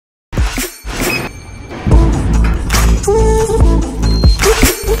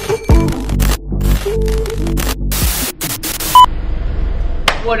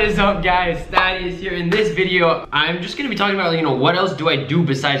What is up, guys? Thaddeus here. In this video, I'm just gonna be talking about, what else do I do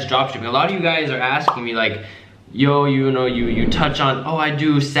besides dropshipping? A lot of you guys are asking me like, yo, you touch on, oh, I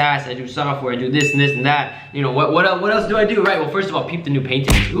do SaaS, I do software, I do this and this and that. What else do I do, right? Well, first of all, peep the new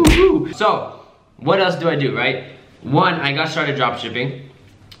paintings. Ooh. So, what else do I do, right? One, I got started dropshipping.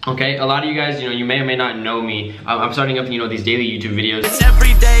 Okay, a lot of you guys, you may or may not know me. I'm starting up, these daily YouTube videos. It's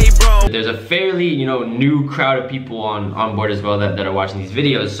every day, bro. There's a fairly, new crowd of people on board as well that are watching these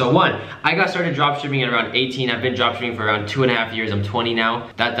videos. So one, I got started dropshipping at around 18. I've been dropshipping for around 2.5 years. I'm 20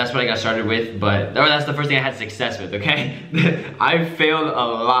 now. That's what I got started with, but that's the first thing I had success with, okay? I failed a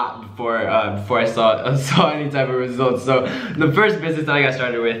lot before I saw any type of results. So the first business that I got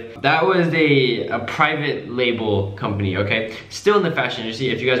started with, that was a private label company, okay? Still in the fashion industry.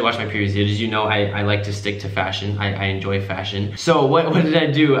 If you guys watch my previous videos, I like to stick to fashion. I enjoy fashion. So what did I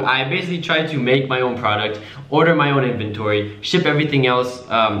do? I basically tried to make my own product, order my own inventory, ship everything else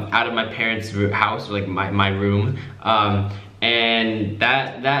out of my parents' house, like my room, and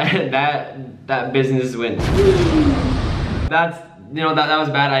that business went. That was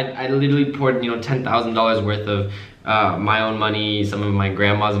bad. I literally poured $10,000 worth of my own money, some of my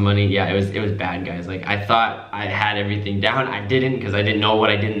grandma's money. Yeah, it was bad, guys. Like, I thought I had everything down. I didn't, because I didn't know what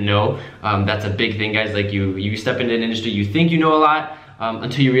I didn't know. That's a big thing, guys. Like, you step into an industry, you think you know a lot,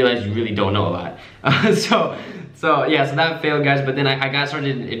 until you realize you really don't know a lot. So that failed, guys. But then I got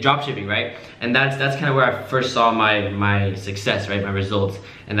started in dropshipping, right? And that's kind of where I first saw my success, right? My results.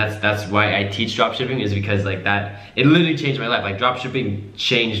 And that's why I teach dropshipping, is because like that, it literally changed my life. Like, dropshipping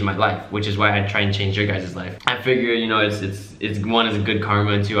changed my life, which is why I try and change your guys' life. I figure, it's one, is a good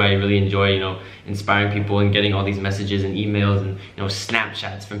karma, and two, I really enjoy, inspiring people and getting all these messages and emails and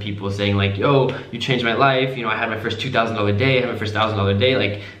Snapchats from people saying like, yo, you changed my life. I had my first $2,000 day, I had my first $1,000 day.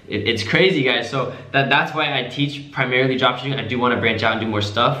 Like, it's crazy, guys. So that's why I teach primarily dropshipping. I do want to branch out and do more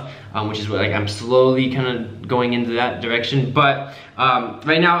stuff, which is what, like, I'm slowly kind of going into that direction. But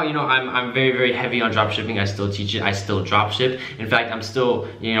right now, I'm very, very heavy on dropshipping. I still teach it. I still dropship. In fact, I'm still,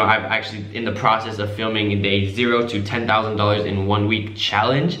 I'm actually in the process of filming a $0 to $10,000 in 1 week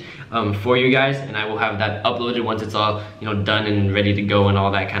challenge for you guys, and I will have that uploaded once it's all done and ready to go and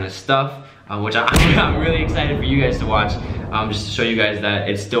all that kind of stuff. Which I'm really excited for you guys to watch, just to show you guys that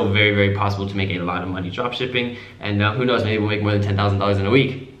it's still very, very possible to make a lot of money dropshipping, and who knows, maybe we'll make more than $10,000 in a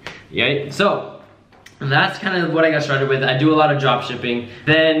week. Yeah. So that's kind of what I got started with. I do a lot of dropshipping.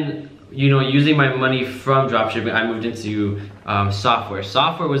 Then, using my money from dropshipping, I moved into software.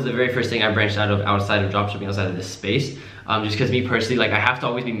 Software was the very first thing I branched outside of dropshipping, outside of this space. Just because me personally, like, I have to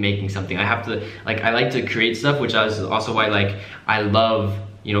always be making something. I have to, like, I like to create stuff, which is also why, like, I love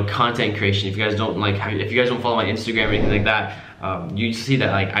content creation. If you guys don't follow my Instagram or anything like that, you see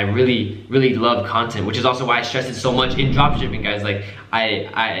that, like, I really, really love content, which is also why I stress it so much in dropshipping, guys. Like,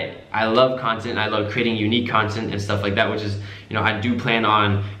 I love content. I love creating unique content and stuff like that, which is, I do plan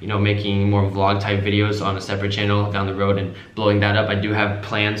on, making more vlog type videos on a separate channel down the road and blowing that up. I do have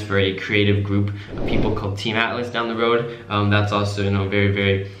plans for a creative group of people called Team Atlas down the road. That's also, very,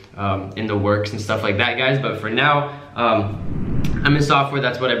 very in the works and stuff like that, guys. But for now, I'm in software.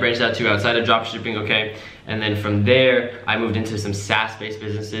 That's what I branched out to outside of dropshipping, okay? And then from there, I moved into some SaaS-based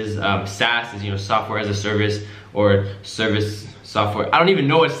businesses. SaaS is, software as a service, or service software. I don't even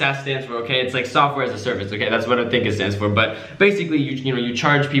know what SaaS stands for, okay? It's like software as a service, okay? That's what I think it stands for. But basically, you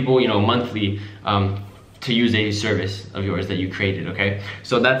charge people, monthly to use a service of yours that you created, okay?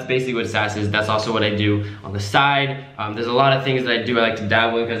 So that's basically what SaaS is. That's also what I do on the side. There's a lot of things that I do. I like to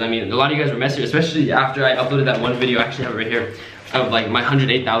dabble in, because, a lot of you guys were messaging, especially after I uploaded that one video, I actually have it right here, of like my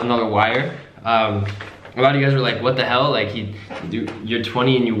 $108,000 wire. A lot of you guys were like, what the hell? Like, you're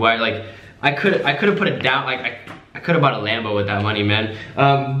 20 and you wire. Like, I could have put it down. Like, I could have bought a Lambo with that money, man.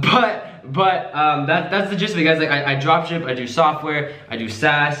 But that's the gist of it, guys. Like, I dropship, I do software, I do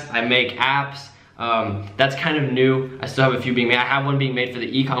SaaS, I make apps. That's kind of new. I still have a few being made. I have one being made for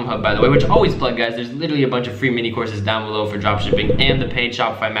the Ecom Hub, by the way, which always plug, guys. There's literally a bunch of free mini courses down below for dropshipping, and the paid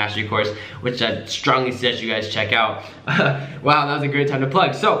Shopify Mastery course, which I strongly suggest you guys check out. Wow, that was a great time to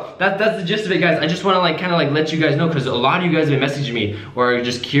plug. So that's the gist of it, guys. I just want to kind of let you guys know, because a lot of you guys have been messaging me, or are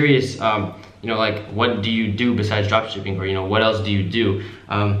just curious, like, what do you do besides dropshipping, or what else do you do?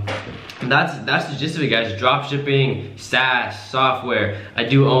 That's the gist of it, guys. Dropshipping, SaaS, software. I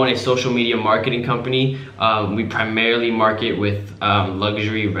do own a social media marketing company. We primarily market with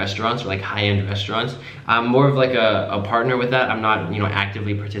luxury restaurants, or like high-end restaurants. I'm more of like a partner with that. I'm not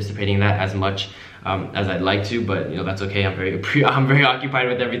actively participating in that as much. as I'd like to, but you know, that's okay. I'm very occupied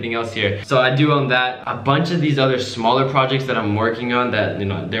with everything else here. So I do own that. A bunch of these other smaller projects that I'm working on that, you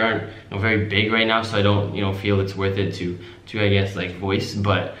know, they aren't, you know, very big right now, so I don't, you know, feel it's worth it to I guess like voice,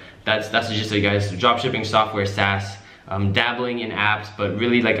 but that's the gist of it, guys. So dropshipping software, SaaS, dabbling in apps, but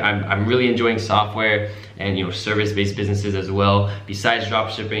really like I'm really enjoying software and, you know, service-based businesses as well besides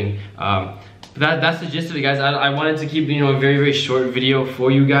dropshipping. That's the gist of it, guys. I wanted to keep, you know, a very short video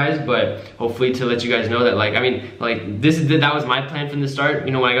for you guys, but hopefully to let you guys know that, like, I mean, like that was my plan from the start.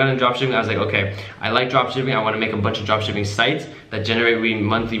 You know, when I got into dropshipping, I was like, okay, I like dropshipping. I want to make a bunch of dropshipping sites that generate me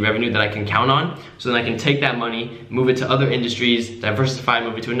monthly revenue that I can count on. So then I can take that money, move it to other industries, diversify,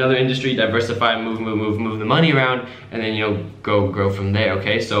 move it to another industry, diversify, move the money around, and then, you know, grow from there.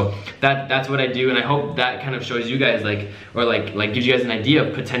 Okay, so that's what I do, and I hope that kind of shows you guys, like, or like gives you guys an idea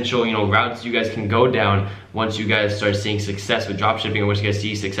of potential, you know, routes you guys can go down once you guys start seeing success with dropshipping, or once you guys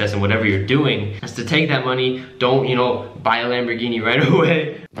see success in whatever you're doing, is to take that money. Don't, you know, buy a Lamborghini right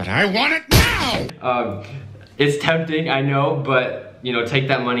away. But I want it now! It's tempting, I know, but, you know, take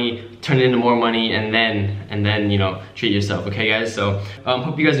that money, turn it into more money, and then, you know, treat yourself, okay, guys? So,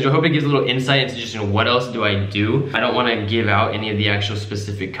 hope you guys enjoy. Hope it gives a little insight into just, you know, what else do I do. I don't want to give out any of the actual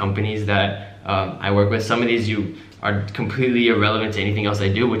specific companies that I work with. Some of these are completely irrelevant to anything else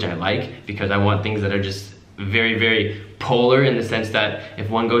I do, which I like, because I want things that are just very polar, in the sense that if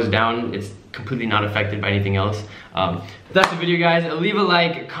one goes down, it's completely not affected by anything else. That's the video, guys. Leave a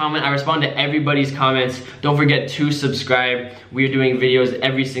like, comment. I respond to everybody's comments. Don't forget to subscribe. We are doing videos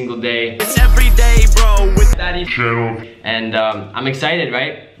every single day. It's every day, bro, with Daddy's channel. And I'm excited,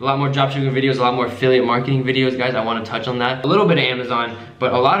 right? A lot more dropshipping videos, a lot more affiliate marketing videos, guys. I want to touch on that. A little bit of Amazon,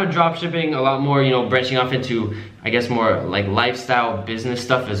 but a lot of dropshipping, a lot more, you know, branching off into, I guess, more like lifestyle business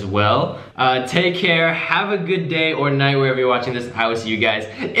stuff as well. Take care. Have a good day or night wherever you're watching this. I will see you guys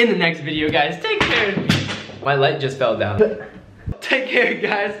in the next video, guys. Take care. My light just fell down. Take care,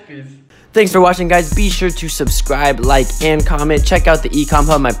 guys. Peace. Thanks for watching, guys. Be sure to subscribe, like, and comment. Check out the Ecom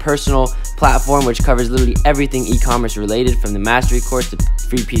Hub, my personal platform, which covers literally everything e-commerce related, from the mastery course to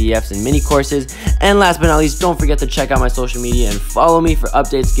free PDFs and mini courses. And last but not least, don't forget to check out my social media and follow me for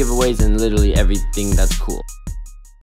updates, giveaways, and literally everything that's cool.